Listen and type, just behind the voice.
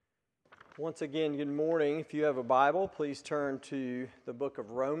Once again, good morning. If you have a Bible, please turn to the book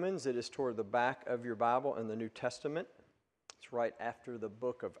of Romans. It is toward the back of your Bible in the New Testament. It's right after the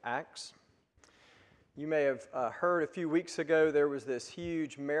book of Acts. You may have heard a few weeks ago there was this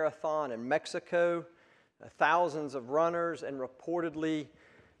huge marathon in Mexico, thousands of runners, and reportedly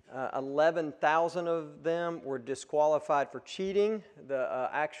 11,000 of them were disqualified for cheating. The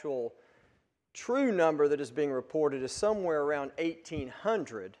actual true number that is being reported is somewhere around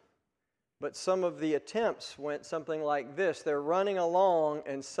 1,800. But some of the attempts went something like this. They're running along,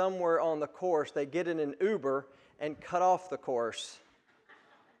 and somewhere on the course, they get in an Uber and cut off the course.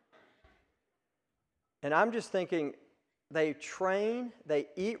 And I'm just thinking, they train, they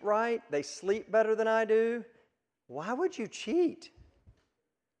eat right, they sleep better than I do. Why would you cheat?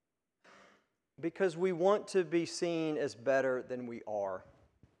 Because we want to be seen as better than we are.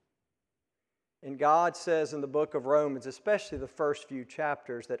 And God says in the book of Romans, especially the first few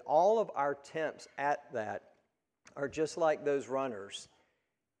chapters, that all of our attempts at that are just like those runners.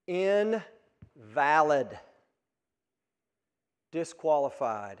 Invalid.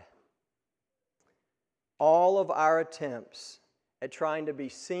 Disqualified. All of our attempts at trying to be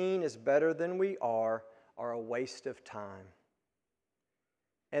seen as better than we are a waste of time.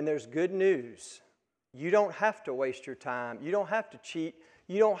 And there's good news. You don't have to waste your time. You don't have to cheat.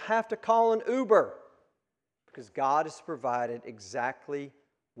 You don't have to call an Uber, because God has provided exactly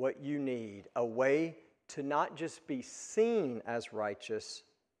what you need, a way to not just be seen as righteous,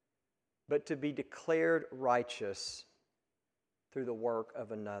 but to be declared righteous through the work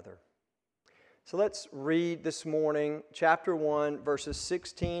of another. So let's read this morning, chapter 1, verses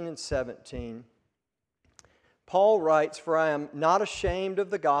 16 and 17. Paul writes, "For I am not ashamed of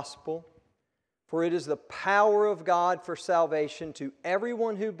the gospel, for it is the power of God for salvation to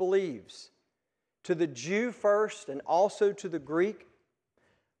everyone who believes, to the Jew first and also to the Greek.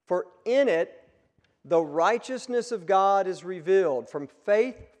 For in it the righteousness of God is revealed from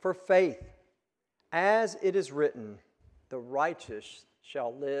faith for faith, as it is written, the righteous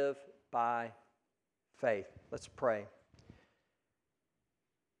shall live by faith." Let's pray.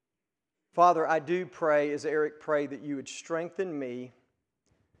 Father, I do pray, as Eric prayed, that you would strengthen me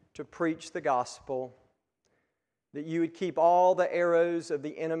to preach the gospel, that you would keep all the arrows of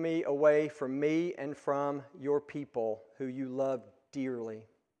the enemy away from me and from your people who you love dearly,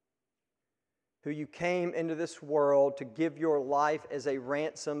 who you came into this world to give your life as a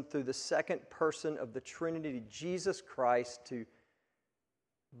ransom through the second person of the Trinity, Jesus Christ, to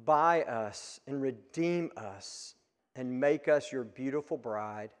buy us and redeem us and make us your beautiful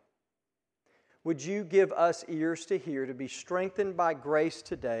bride. Would you give us ears to hear, to be strengthened by grace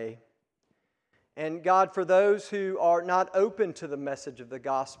today? And God, for those who are not open to the message of the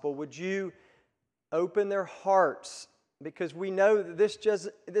gospel, would you open their hearts? Because we know that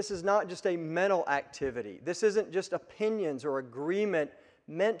this is not just a mental activity. This isn't just opinions or agreement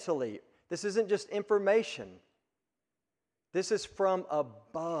mentally. This isn't just information. This is from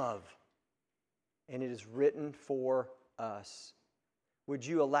above, and it is written for us. Would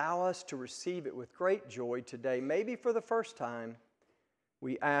you allow us to receive it with great joy today, maybe for the first time?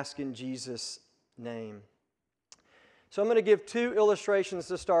 We ask in Jesus' name. So I'm going to give two illustrations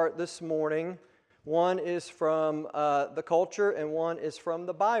to start this morning. One is from the culture and one is from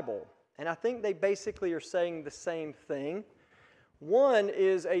the Bible. And I think they basically are saying the same thing. One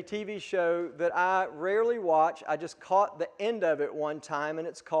is a TV show that I rarely watch. I just caught the end of it one time, and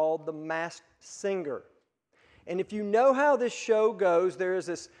it's called The Masked Singer. And if you know how this show goes, there is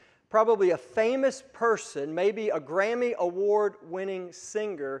this probably a famous person, maybe a Grammy Award-winning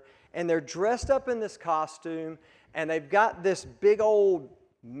singer, and they're dressed up in this costume, and they've got this big old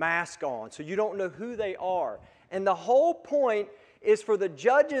mask on, so you don't know who they are. And the whole point is for the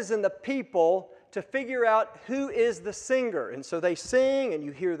judges and the people to figure out who is the singer. And so they sing, and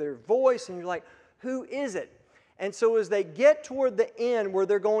you hear their voice, and you're like, who is it? And so as they get toward the end where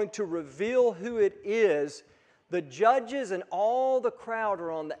they're going to reveal who it is, the judges and all the crowd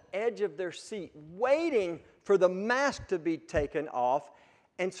are on the edge of their seat waiting for the mask to be taken off,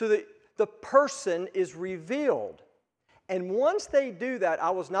 and so that the person is revealed. And once they do that, I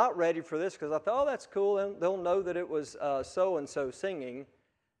was not ready for this because I thought, oh, that's cool, and they'll know that it was so-and-so singing.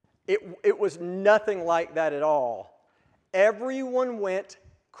 It was nothing like that at all. Everyone went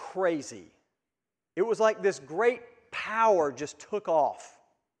crazy. It was like this great power just took off.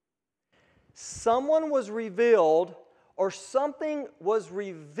 Someone was revealed, or something was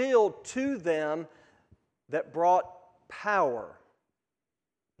revealed to them that brought power.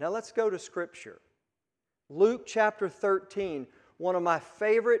 Now let's go to Scripture. Luke chapter 13, one of my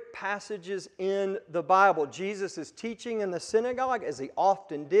favorite passages in the Bible. Jesus is teaching in the synagogue, as he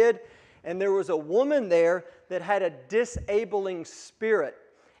often did, And there was a woman there that had a disabling spirit.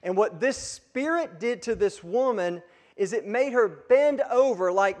 And what this spirit did to this woman is it made her bend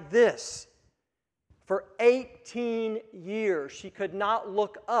over like this. For 18 years, she could not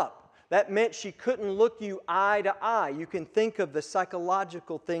look up. That meant she couldn't look you eye to eye. You can think of the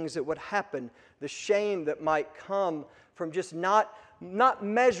psychological things that would happen, the shame that might come from just not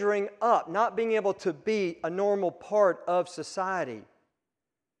measuring up, not being able to be a normal part of society.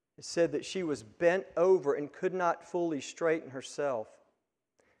 It said that she was bent over and could not fully straighten herself.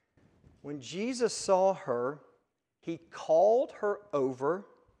 When Jesus saw her, He called her over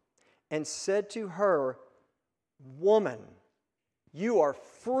and said to her, "Woman, you are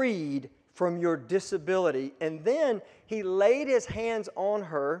freed from your disability." And then He laid His hands on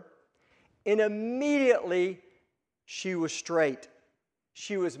her, and immediately she was straight.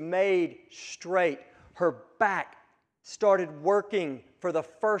 She was made straight. Her back started working for the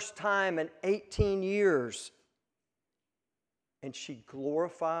first time in 18 years. And she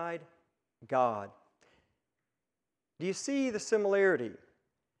glorified God. Do you see the similarity?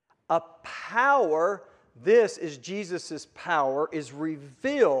 A power, this is Jesus' power, is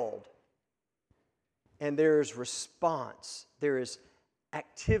revealed. And there is response. There is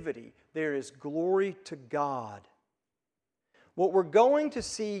activity. There is glory to God. What we're going to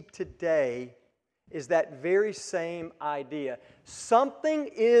see today is that very same idea. Something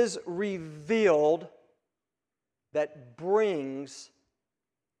is revealed that brings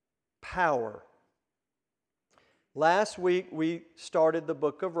power. Last week we started the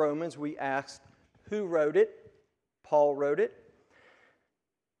book of Romans. We asked who wrote it. Paul wrote it.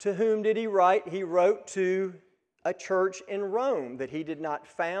 To whom did he write? He wrote to a church in Rome that he did not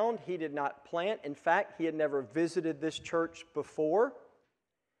found, he did not plant. In fact, he had never visited this church before.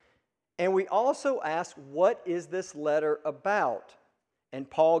 And we also asked, what is this letter about? And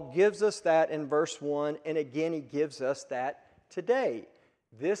Paul gives us that in verse 1, and again he gives us that today.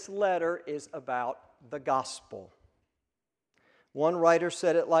 This letter is about the gospel. One writer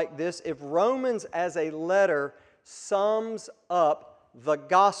said it like this: if Romans as a letter sums up the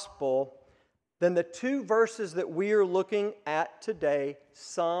gospel, then the two verses that we are looking at today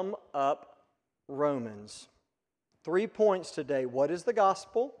sum up Romans. 3 points today. What is the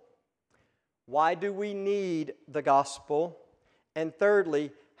gospel? Why do we need the gospel? And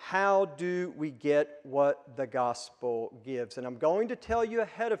thirdly, how do we get what the gospel gives? And I'm going to tell you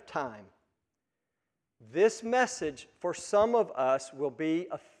ahead of time, this message for some of us will be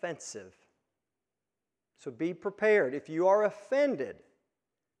offensive. So be prepared. If you are offended,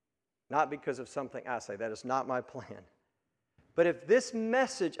 not because of something I say, that is not my plan. But if this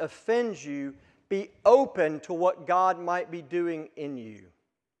message offends you, be open to what God might be doing in you.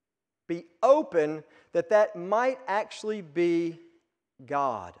 Be open that might actually be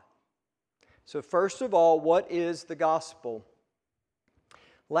God. So first of all, what is the gospel?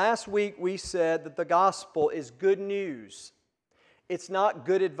 Last week we said that the gospel is good news. It's not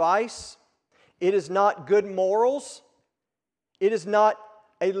good advice. It is not good morals. It is not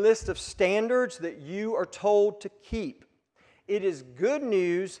a list of standards that you are told to keep. It is good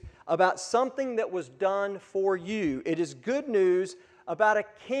news about something that was done for you. It is good news about a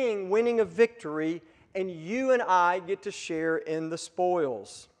king winning a victory, and you and I get to share in the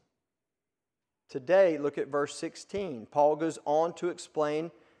spoils. Today, look at verse 16. Paul goes on to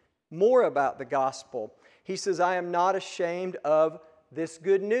explain more about the gospel. He says, I am not ashamed of this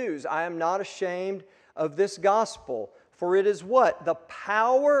good news. I am not ashamed of this gospel. For it is what? The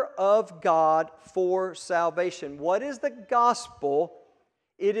power of God for salvation. What is the gospel?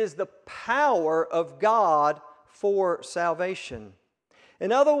 It is the power of God for salvation.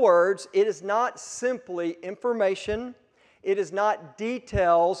 In other words, it is not simply information. It is not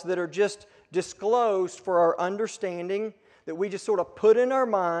details that are just disclosed for our understanding, that we just sort of put in our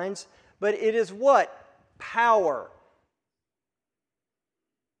minds, but it is what? Power.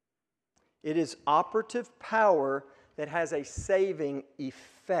 It is operative power that has a saving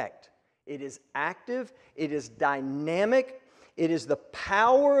effect. It is active, it is dynamic, it is the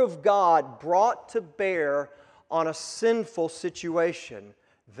power of God brought to bear on a sinful situation.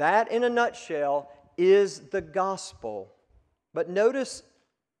 That, in a nutshell, is the gospel. But notice,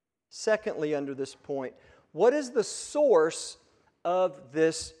 secondly, under this point, what is the source of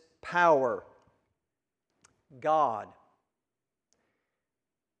this power? God.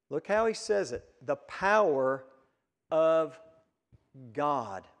 Look how he says it. The power of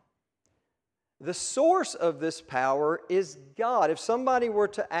God. The source of this power is God. If somebody were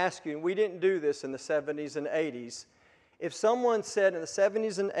to ask you, and we didn't do this in the 70s and 80s, if someone said in the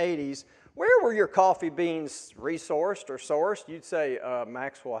 70s and 80s, where were your coffee beans resourced or sourced? You'd say,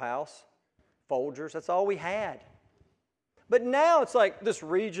 Maxwell House. Folgers. That's all we had. But now it's like this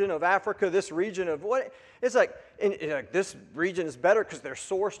region of Africa, this region of what? It's like, this region is better because they're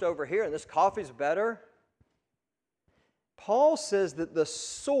sourced over here, and this coffee's better. Paul says that the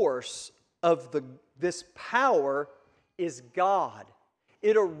source of this power is God.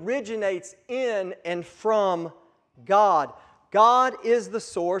 It originates in and from God. God is the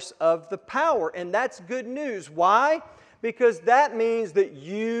source of the power, and that's good news. Why? Because that means that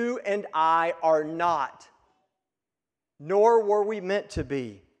you and I are not, nor were we meant to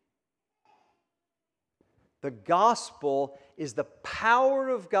be. The gospel is the power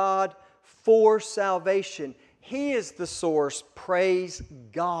of God for salvation. He is the source. Praise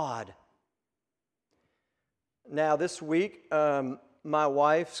God. Now, this week, my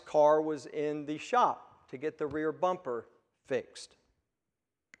wife's car was in the shop to get the rear bumper fixed.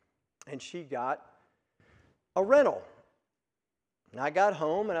 And she got a rental. And I got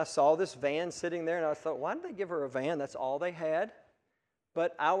home and I saw this van sitting there and I thought, why did they give her a van? That's all they had.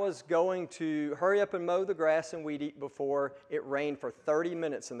 But I was going to hurry up and mow the grass and weed eat before it rained for 30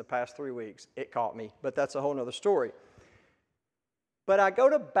 minutes in the past 3 weeks. It caught me, but that's a whole other story. But I go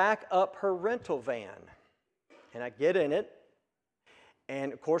to back up her rental van and I get in it.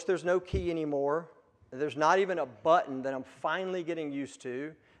 And of course, there's no key anymore. There's not even a button that I'm finally getting used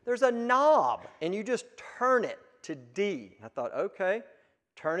to. There's a knob and you just turn it to D. I thought, okay,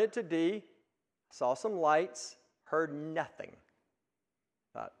 turn it to D. Saw some lights, heard nothing.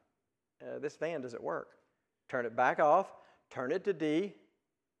 Thought, this van doesn't work. Turn it back off, turn it to D.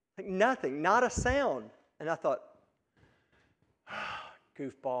 Like nothing, not a sound. And I thought,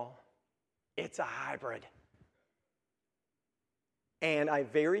 goofball, it's a hybrid. And I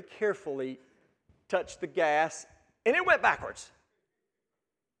very carefully touched the gas, and it went backwards.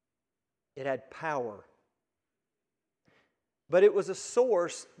 It had power. But it was a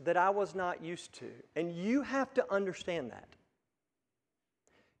source that I was not used to. And you have to understand that.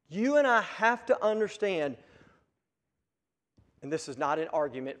 You and I have to understand, and this is not an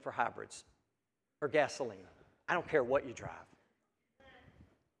argument for hybrids or gasoline. I don't care what you drive.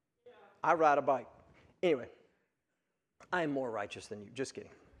 I ride a bike. Anyway, I am more righteous than you. Just kidding.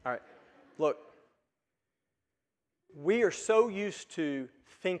 All right. Look, we are so used to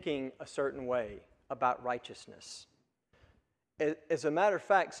thinking a certain way about righteousness. As a matter of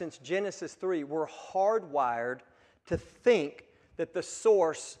fact, since Genesis 3, we're hardwired to think that the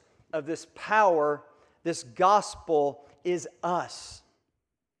source of this power, this gospel, is us.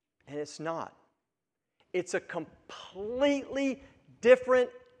 And it's not. It's a completely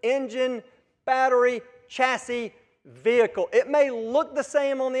different engine, battery, chassis, vehicle. It may look the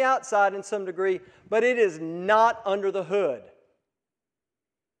same on the outside in some degree, but it is not under the hood.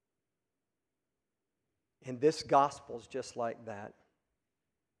 And this gospel is just like that.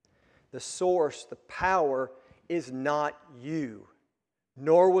 The source, the power, is not you,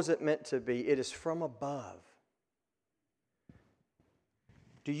 nor was it meant to be. It is from above.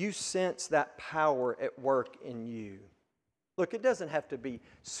 Do you sense that power at work in you? Look, it doesn't have to be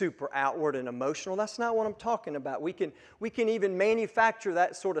super outward and emotional. That's not what I'm talking about. We can even manufacture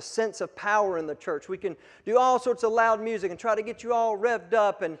that sort of sense of power in the church. We can do all sorts of loud music and try to get you all revved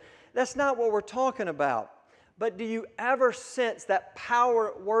up, and that's not what we're talking about. But do you ever sense that power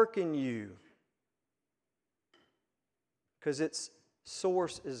at work in you? Because its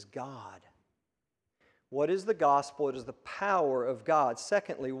source is God. What is the gospel? It is the power of God.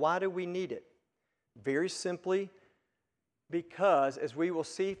 Secondly, why do we need it? Very simply, because, as we will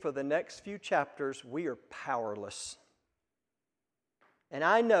see for the next few chapters, we are powerless. And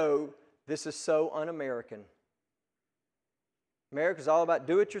I know this is so un-American. America's all about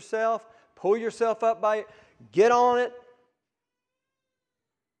do it yourself, pull yourself up by it, get on it.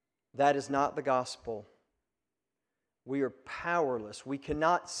 That is not the gospel. We are powerless. We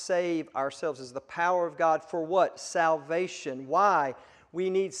cannot save ourselves. It's the power of God for what? Salvation. Why? We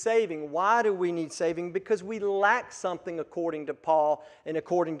need saving. Why do we need saving? Because we lack something according to Paul and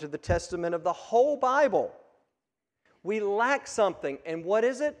according to the testament of the whole Bible. We lack something. And what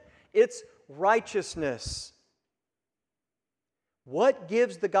is it? It's righteousness. What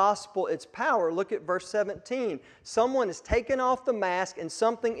gives the gospel its power? Look at verse 17. Someone is taken off the mask and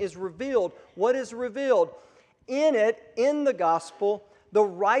something is revealed. What is revealed? In it, in the gospel, the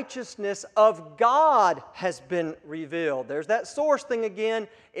righteousness of God has been revealed. There's that source thing again.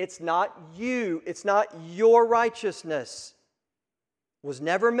 It's not you. It's not your righteousness. It was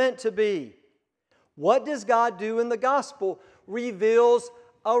never meant to be. What does God do in the gospel? Reveals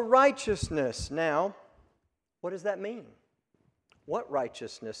a righteousness. Now, what does that mean? What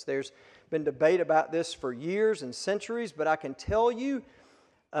righteousness? There's been debate about this for years and centuries, but I can tell you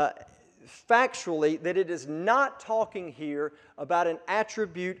factually that it is not talking here about an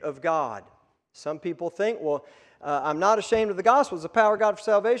attribute of God. Some people think, well, I'm not ashamed of the gospel. It's the power of God for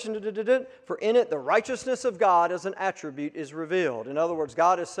salvation. For in it, the righteousness of God as an attribute is revealed. In other words,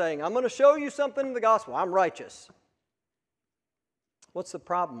 God is saying, I'm going to show you something in the gospel. I'm righteous. What's the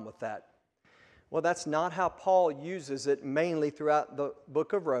problem with that? Well, that's not how Paul uses it mainly throughout the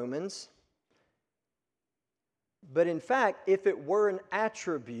book of Romans. But in fact, if it were an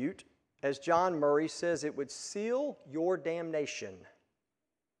attribute, as John Murray says, it would seal your damnation.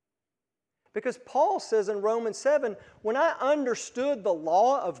 Because Paul says in Romans 7, when I understood the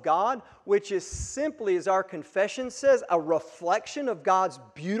law of God, which is simply, as our confession says, a reflection of God's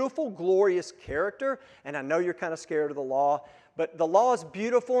beautiful, glorious character, and I know you're kind of scared of the law, but the law is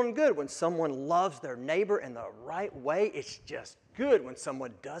beautiful and good. When someone loves their neighbor in the right way, it's just good. When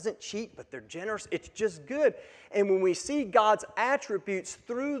someone doesn't cheat, but they're generous, it's just good. And when we see God's attributes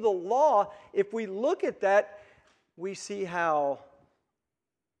through the law, if we look at that, we see how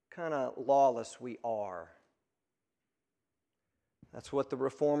kind of lawless we are. That's what the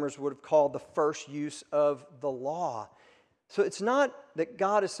reformers would have called the first use of the law. So it's not that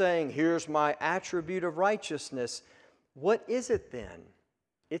God is saying, here's my attribute of righteousness. What is it then?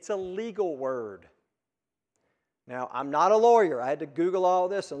 It's a legal word. Now, I'm not a lawyer. I had to Google all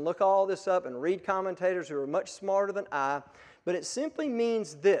this and look all this up and read commentators who are much smarter than I, but it simply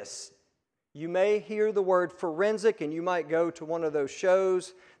means this. You may hear the word forensic, and you might go to one of those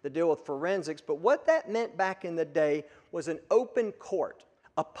shows that deal with forensics, but what that meant back in the day was an open court,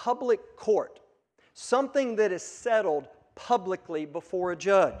 a public court, something that is settled publicly before a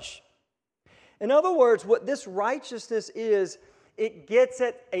judge. In other words, what this righteousness is, it gets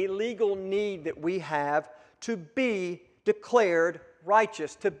at a legal need that we have to be declared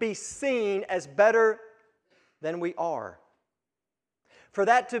righteous, to be seen as better than we are. For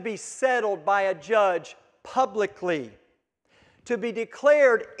that to be settled by a judge publicly, to be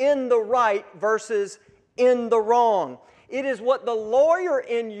declared in the right versus in the wrong. It is what the lawyer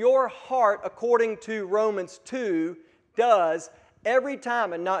in your heart, according to Romans 2, does every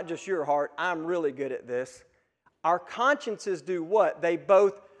time, and not just your heart. I'm really good at this. Our consciences do what? They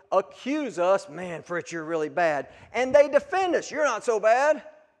both accuse us, man, Fritz, you're really bad, and they defend us, you're not so bad.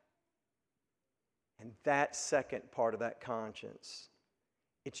 And that second part of that conscience,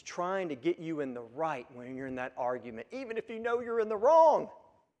 it's trying to get you in the right when you're in that argument, even if you know you're in the wrong.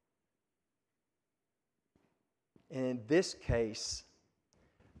 And in this case,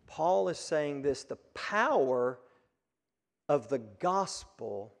 Paul is saying this, the power of the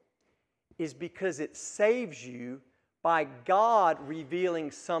gospel is because it saves you by God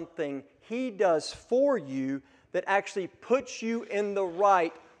revealing something He does for you that actually puts you in the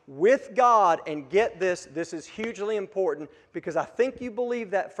right with God. And get this, this is hugely important because I think you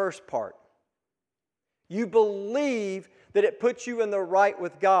believe that first part. You believe that it puts you in the right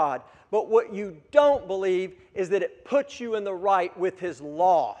with God. But what you don't believe is that it puts you in the right with His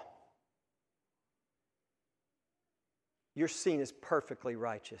law. You're seen as perfectly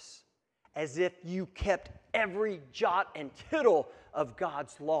righteous, as if you kept every jot and tittle of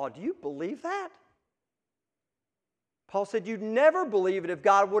God's law. Do you believe that? Paul said you'd never believe it if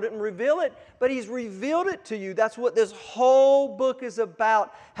God wouldn't reveal it, but He's revealed it to you. That's what this whole book is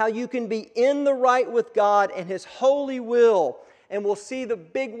about, how you can be in the right with God and His holy will. And we'll see the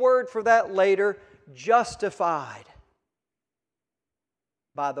big word for that later, justified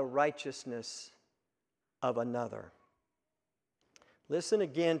by the righteousness of another. Listen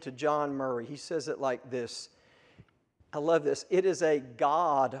again to John Murray. He says it like this. I love this. It is a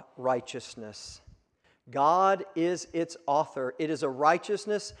God righteousness. God is its author. It is a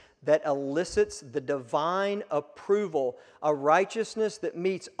righteousness that elicits the divine approval, a righteousness that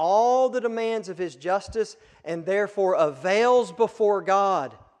meets all the demands of His justice and therefore avails before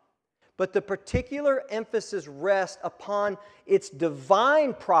God. But the particular emphasis rests upon its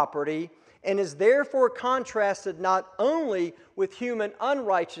divine property and is therefore contrasted not only with human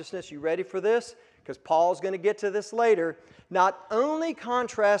unrighteousness. You ready for this? Because Paul's going to get to this later. Not only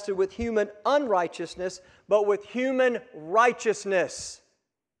contrasted with human unrighteousness, but with human righteousness.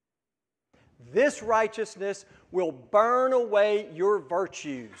 This righteousness will burn away your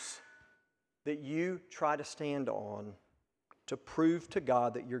virtues that you try to stand on to prove to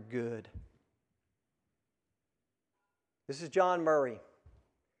God that you're good. This is John Murray.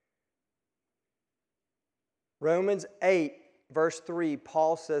 Romans 8, verse 3,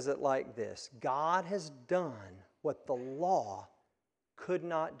 Paul says it like this. God has done what the law could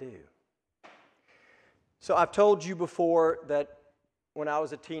not do. So I've told you before that when I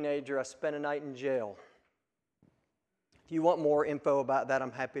was a teenager, I spent a night in jail. If you want more info about that,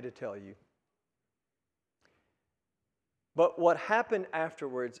 I'm happy to tell you. But what happened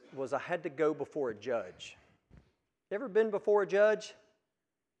afterwards was I had to go before a judge. Ever been before a judge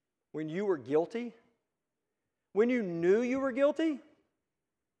when you were guilty? When you knew you were guilty?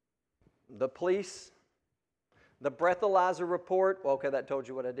 The police, the breathalyzer report, well, okay, that told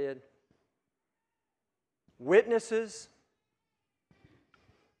you what I did. Witnesses.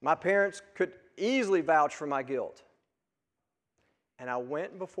 My parents could easily vouch for my guilt. And I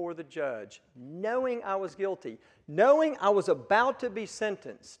went before the judge knowing I was guilty, knowing I was about to be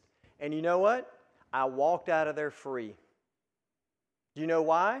sentenced. And you know what? I walked out of there free. Do you know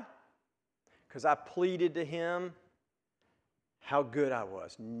why? Because I pleaded to him how good I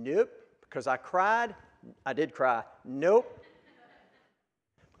was. Nope. Because I cried. I did cry. Nope.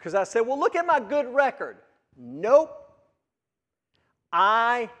 Because I said, well, look at my good record. Nope.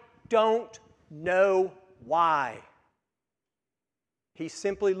 I don't know why. He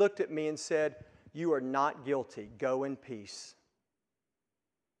simply looked at me and said, you are not guilty. Go in peace.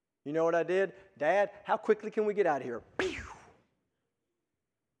 You know what I did? Dad, how quickly can we get out of here? Pew!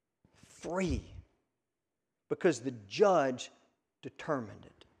 Free. Because the judge determined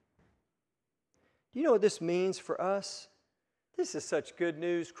it. Do you know what this means for us? This is such good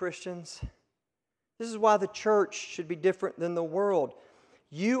news, Christians. This is why the church should be different than the world.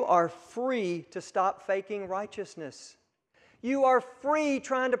 You are free to stop faking righteousness. You are free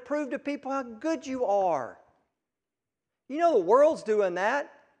trying to prove to people how good you are. You know the world's doing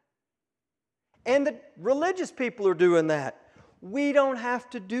that. And the religious people are doing that. We don't have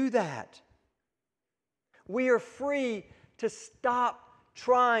to do that. We are free to stop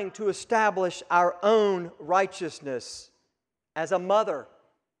trying to establish our own righteousness. As a mother,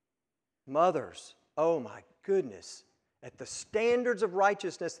 mothers, oh my goodness, at the standards of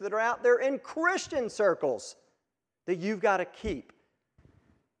righteousness that are out there in Christian circles that you've got to keep.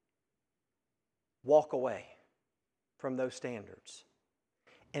 Walk away from those standards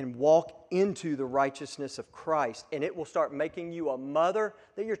and walk into the righteousness of Christ, and it will start making you a mother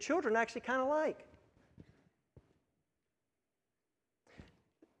that your children actually kind of like.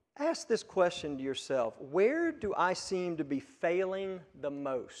 Ask this question to yourself. Where do I seem to be failing the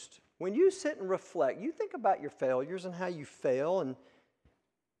most? When you sit and reflect, you think about your failures and how you fail, and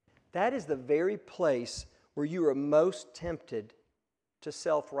that is the very place where you are most tempted to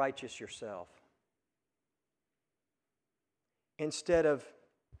self-righteous yourself. Instead of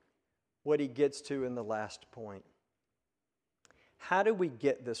what he gets to in the last point. How do we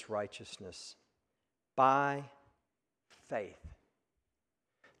get this righteousness? By faith.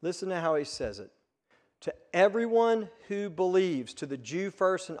 Listen to how he says it. To everyone who believes, to the Jew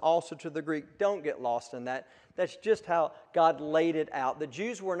first and also to the Greek. Don't get lost in that. That's just how God laid it out. The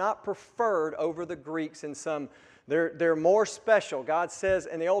Jews were not preferred over the Greeks in some, they're more special. God says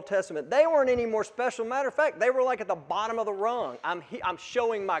in the Old Testament, they weren't any more special. Matter of fact, they were like at the bottom of the rung. I'm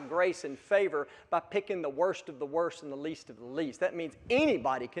showing my grace and favor by picking the worst of the worst and the least of the least. That means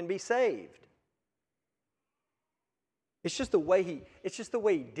anybody can be saved. It's just the way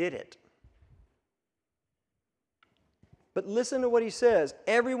he did it. But listen to what he says.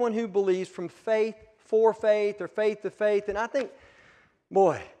 Everyone who believes from faith for faith or faith to faith. And I think,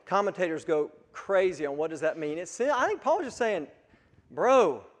 boy, commentators go crazy on what does that mean. I think Paul's just saying,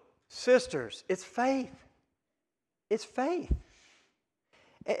 bro, sisters, it's faith. It's faith.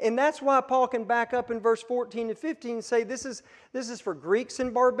 And that's why Paul can back up in verse 14 and 15 and say this is for Greeks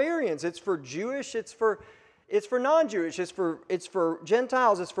and barbarians. It's for Jewish, it's for non-Jewish, it's for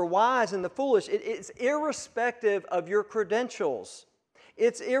Gentiles, it's for wise and the foolish. It's irrespective of your credentials.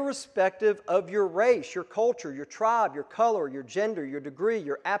 It's irrespective of your race, your culture, your tribe, your color, your gender, your degree,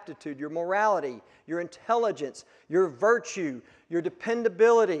 your aptitude, your morality, your intelligence, your virtue, your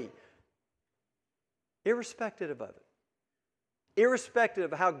dependability. Irrespective of it.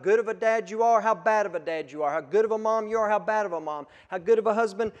 Irrespective of how good of a dad you are, how bad of a dad you are, how good of a mom you are, how bad of a mom, how good of a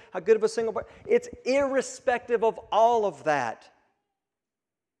husband, how good of a single boy. It's irrespective of all of that.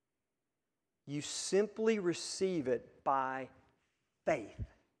 You simply receive it by faith.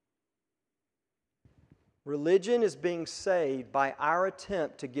 Religion is being saved by our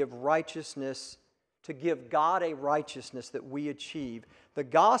attempt to give righteousness, to give God a righteousness that we achieve. The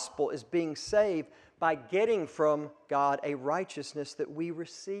gospel is being saved by getting from God a righteousness that we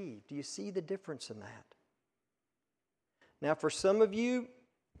receive. Do you see the difference in that? Now, for some of you,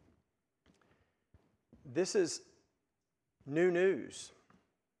 this is new news.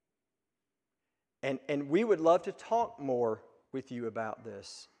 And we would love to talk more with you about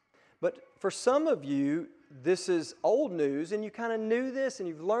this. But for some of you, this is old news, and you kind of knew this, and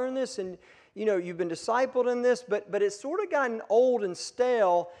you've learned this, and you've been discipled in this, but it's sort of gotten old and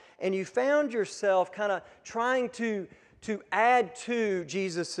stale, and you found yourself kind of trying to add to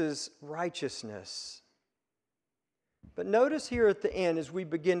Jesus' righteousness. But notice here at the end, as we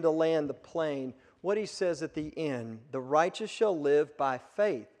begin to land the plane, what he says at the end: the righteous shall live by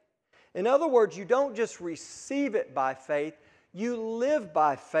faith. In other words, you don't just receive it by faith, you live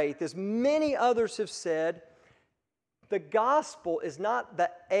by faith. As many others have said, the gospel is not the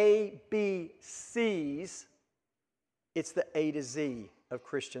A, B, C's, it's the A to Z of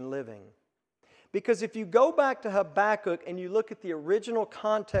Christian living. Because if you go back to Habakkuk and you look at the original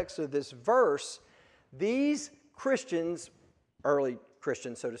context of this verse, these Christians, early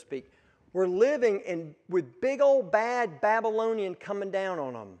Christians so to speak, were living with big old bad Babylonian coming down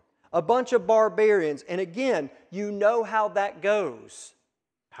on them. A bunch of barbarians. And again, you know how that goes.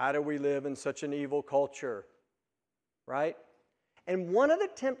 How do we live in such an evil culture? Right? And one of the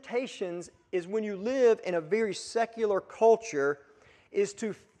temptations is when you live in a very secular culture is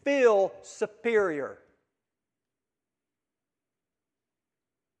to feel superior.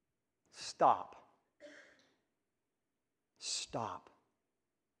 Stop. Stop.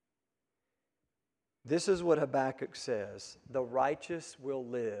 This is what Habakkuk says: the righteous will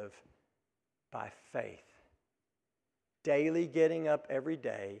live by faith. Daily getting up every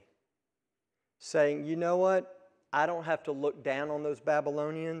day, saying, you know what? I don't have to look down on those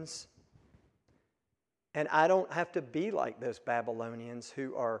Babylonians, and I don't have to be like those Babylonians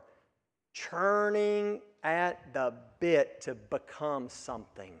who are churning at the bit to become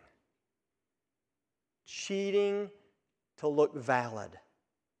something, cheating to look valid.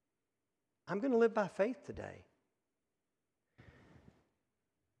 I'm going to live by faith today.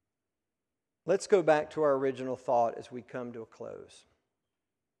 Let's go back to our original thought as we come to a close.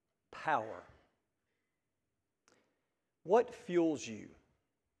 Power. What fuels you?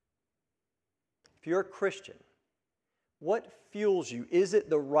 If you're a Christian, what fuels you? Is it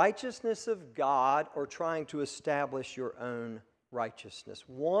the righteousness of God or trying to establish your own righteousness?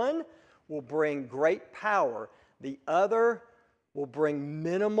 One will bring great power. The other will bring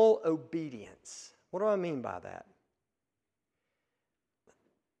minimal obedience. What do I mean by that?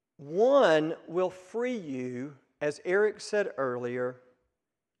 One will free you, as Eric said earlier,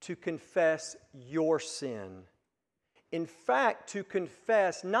 to confess your sin. In fact, to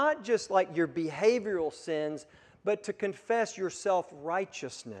confess not just like your behavioral sins, but to confess your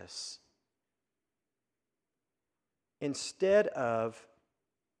self-righteousness instead of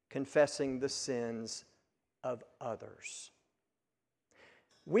confessing the sins of others.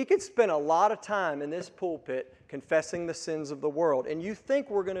 We could spend a lot of time in this pulpit confessing the sins of the world, and you think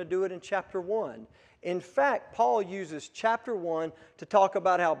we're going to do it in chapter 1. In fact, Paul uses chapter 1 to talk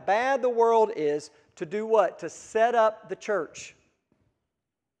about how bad the world is, to do what? To set up the church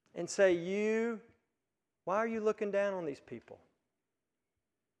and say, why are you looking down on these people?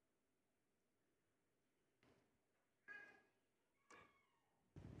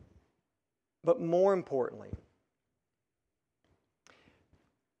 But more importantly,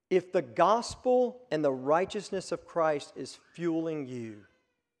 if the gospel and the righteousness of Christ is fueling you,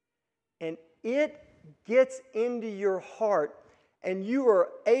 and it gets into your heart, and you are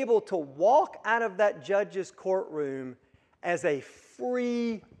able to walk out of that judge's courtroom as a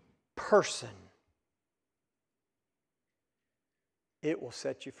free person, it will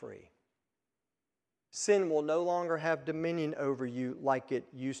set you free. Sin will no longer have dominion over you like it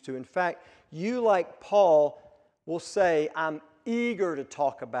used to. In fact, you, like Paul, will say, I'm eager to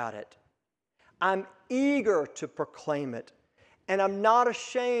talk about it. I'm eager to proclaim it. And I'm not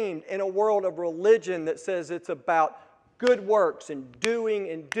ashamed in a world of religion that says it's about good works and doing,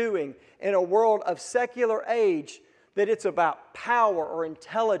 in a world of secular age that it's about power or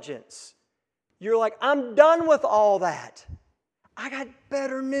intelligence. You're like, I'm done with all that. I got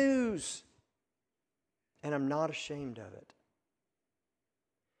better news. And I'm not ashamed of it.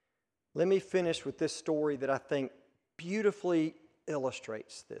 Let me finish with this story that I think beautifully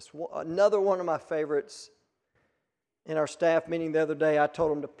illustrates this. Another one of my favorites. In our staff meeting the other day, I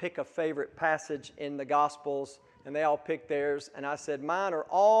told them to pick a favorite passage in the Gospels, and they all picked theirs. And I said, mine are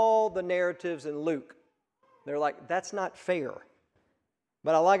all the narratives in Luke. They're like, that's not fair.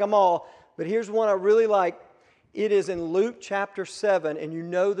 But I like them all. But here's one I really like. It is in Luke chapter 7, and you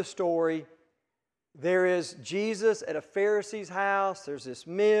know the story. There is Jesus at a Pharisee's house. There's this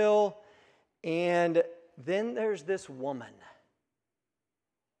meal. And then there's this woman.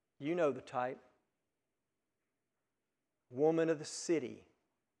 You know the type. Woman of the city.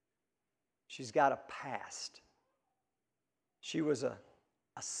 She's got a past. She was a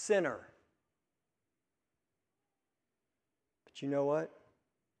sinner. But you know what?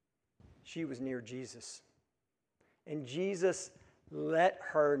 she was near Jesus. And Jesus let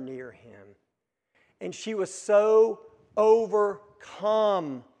her near him. And she was so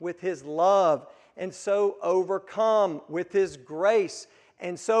overcome with his love, and so overcome with his grace,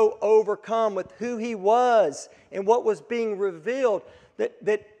 and so overcome with who he was and what was being revealed, that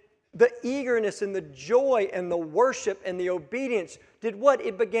the eagerness and the joy and the worship and the obedience did what?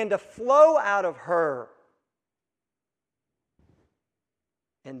 It began to flow out of her.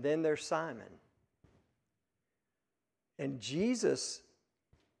 And then there's Simon. And Jesus,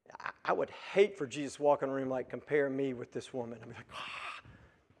 I would hate for Jesus to walk in a room like, compare me with this woman. I'd be like, ah.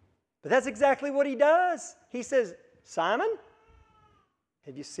 But that's exactly what he does. He says, Simon,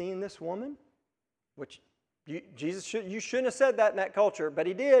 have you seen this woman? Which you shouldn't have said that in that culture, but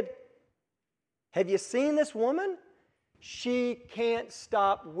he did. Have you seen this woman? She can't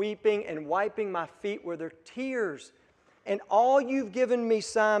stop weeping and wiping my feet with her tears. And all you've given me,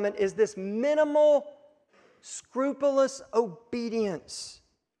 Simon, is this minimal, scrupulous obedience.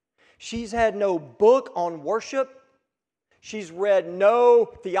 She's had no book on worship. She's read no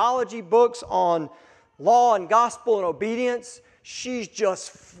theology books on law and gospel and obedience. She's just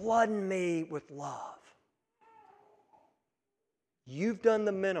flooding me with love. You've done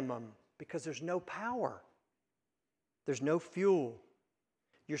the minimum because there's no power. There's no fuel.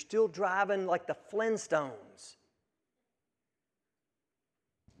 You're still driving like the Flintstones.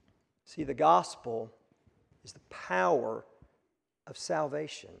 See, the gospel is the power of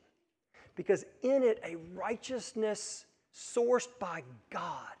salvation, because in it a righteousness sourced by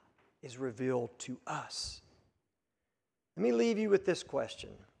God is revealed to us. Let me leave you with this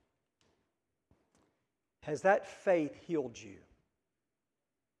question. Has that faith healed you?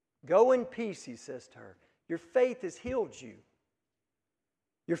 Go in peace, he says to her. Your faith has healed you.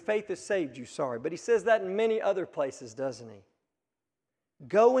 Your faith has saved you, sorry. But he says that in many other places, doesn't he?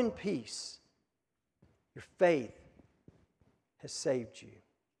 Go in peace. Your faith has saved you.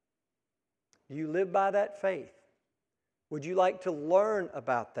 Do you live by that faith? Would you like to learn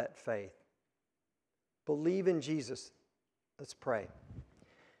about that faith? Believe in Jesus. Let's pray.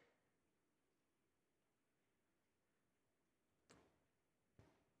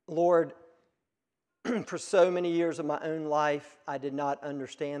 Lord, for so many years of my own life, I did not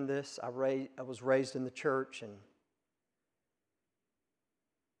understand this. I was raised in the church, and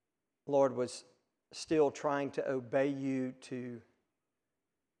Lord, was still trying to obey you to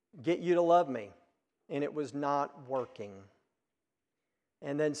get you to love me, and it was not working.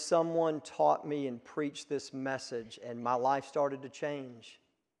 And then someone taught me and preached this message, and my life started to change.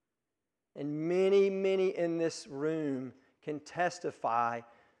 And many, many in this room can testify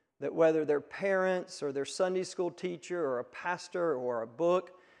that whether they're parents or their Sunday school teacher or a pastor or a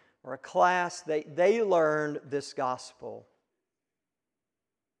book or a class, they learned this gospel.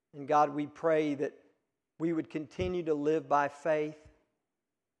 And God, we pray that we would continue to live by faith.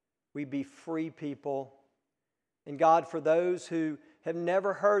 We'd be free people. And God, for those who have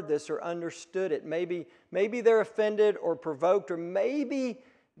never heard this or understood it, maybe they're offended or provoked, or maybe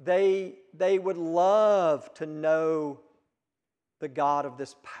they would love to know the God of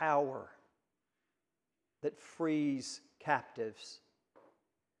this power that frees captives.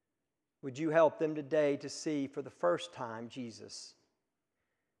 Would you help them today to see for the first time Jesus?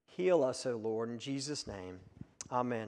 Heal us, O Lord, in Jesus' name. Amen.